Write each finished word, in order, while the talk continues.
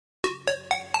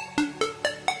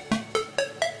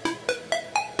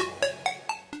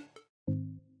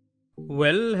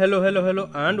Well, hello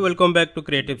and welcome back to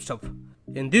Creative Stuff.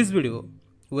 In this video,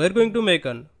 we are going to make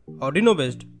an Arduino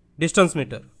based distance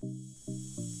meter.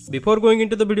 Before going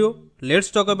into the video, let's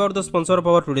talk about the sponsor of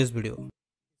our today's video.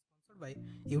 Sponsored by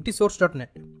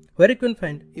Utsource.net, where you can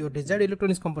find your desired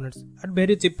electronics components at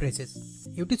very cheap prices.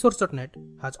 Utsource.net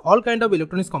has all kind of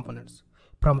electronics components,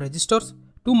 from resistors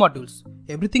to modules.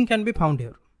 Everything can be found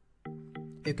here.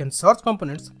 You can search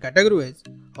components category-wise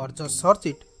or just search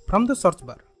it from the search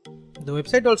bar. The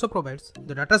website also provides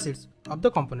the datasheets of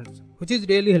the components, which is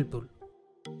really helpful.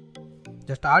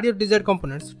 Just add your desired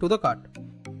components to the cart.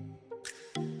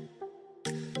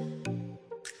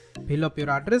 Fill up your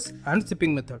address and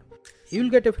shipping method. You will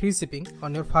get a free shipping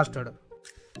on your first order.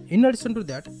 In addition to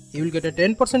that, you will get a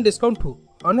 10% discount too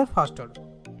on your first order.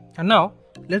 And now,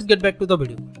 let's get back to the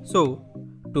video. So,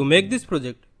 to make this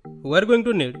project, we are going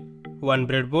to need one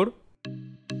breadboard,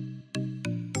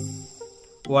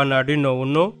 one Arduino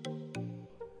Uno,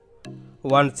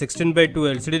 one 16x2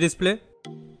 LCD display,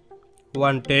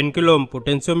 one 10 kilo ohm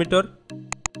potentiometer,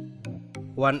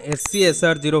 one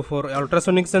HC-SR04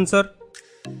 Ultrasonic Sensor,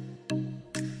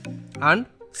 and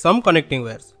some connecting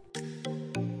wires.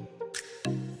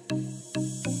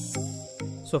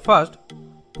 So first,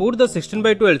 put the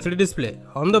 16x2 LCD display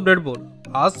on the breadboard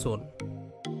as shown.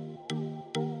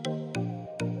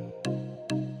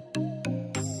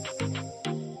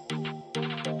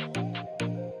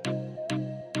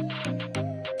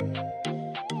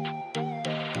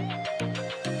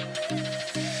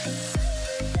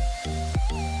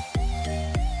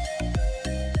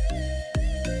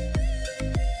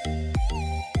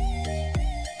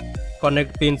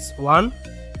 Connect pins 1,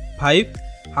 5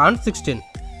 and 16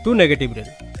 to negative rail.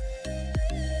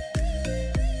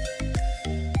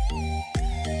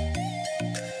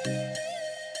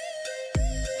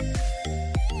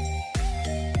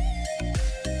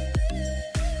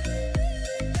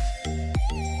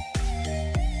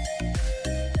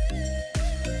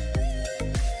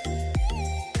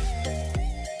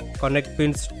 Connect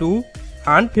pins 2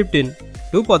 and 15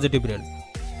 to positive rail.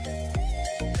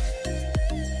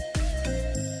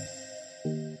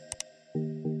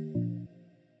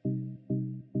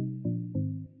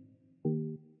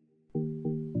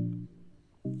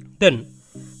 Then,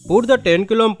 put the 10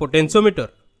 kilo ohm potentiometer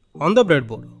on the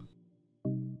breadboard.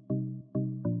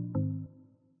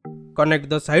 Connect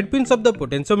the side pins of the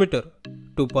potentiometer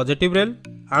to positive rail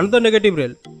and the negative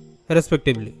rail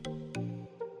respectively.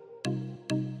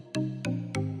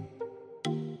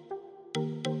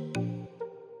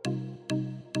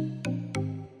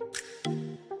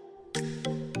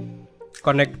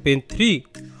 Connect pin 3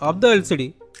 of the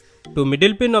LCD to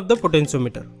middle pin of the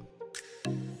potentiometer.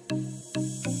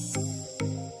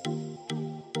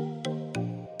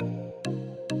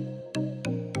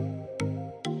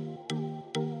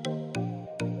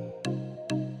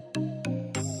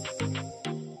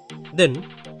 Then,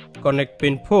 connect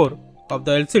pin 4 of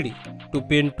the LCD to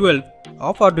pin 12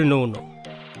 of Arduino Uno.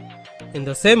 In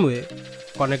the same way,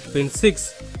 connect pin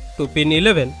 6 to pin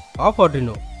 11 of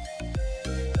Arduino.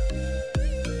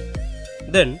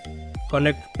 Then,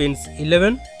 connect pins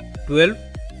 11, 12,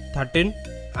 13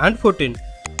 and 14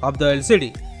 of the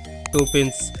LCD to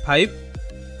pins 5,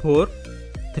 4,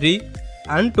 3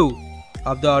 and 2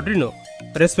 of the Arduino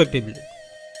respectively.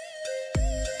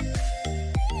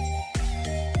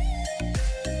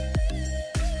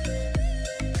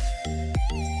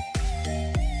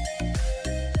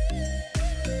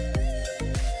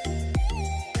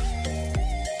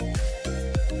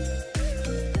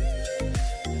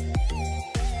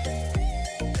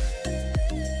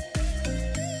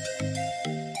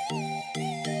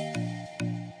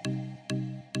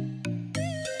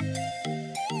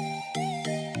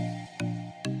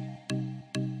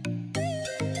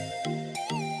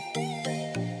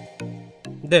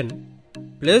 Then,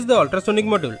 place the ultrasonic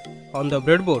module on the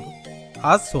breadboard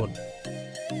as shown.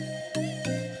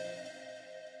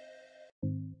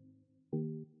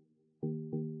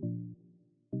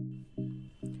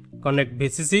 Connect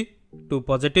VCC to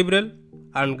positive rail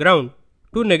and ground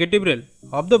to negative rail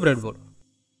of the breadboard.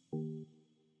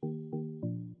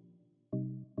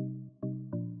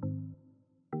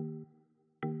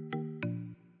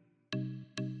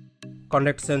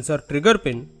 Connect sensor trigger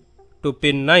pin to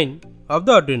pin 9 of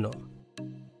the Arduino.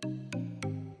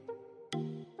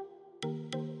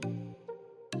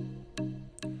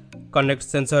 Connect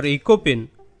sensor echo pin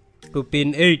to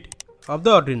pin 8 of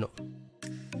the Arduino.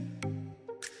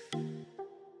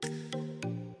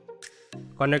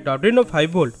 Connect Arduino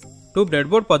 5V to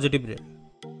breadboard positive rail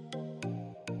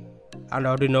and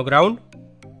Arduino ground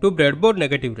to breadboard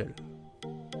negative rail.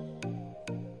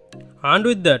 And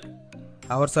with that,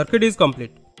 our circuit is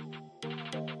complete.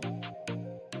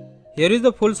 Here is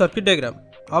the full circuit diagram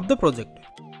of the project.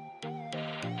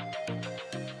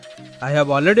 I have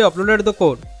already uploaded the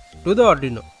code to the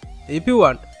Arduino. If you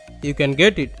want, you can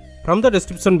get it from the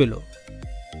description below.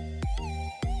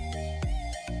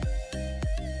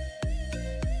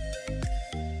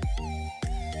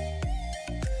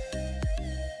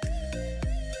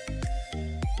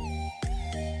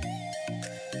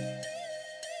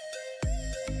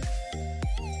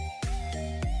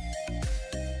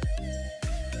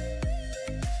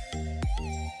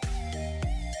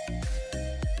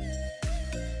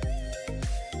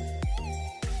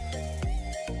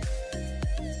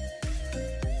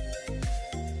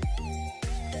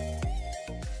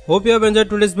 Hope you have enjoyed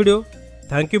today's video.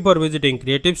 Thank you for visiting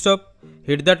Creative Stuff.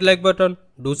 Hit that like button,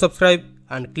 do subscribe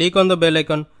and click on the bell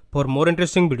icon for more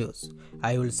interesting videos.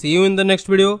 I will see you in the next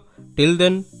video. Till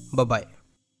then, bye bye.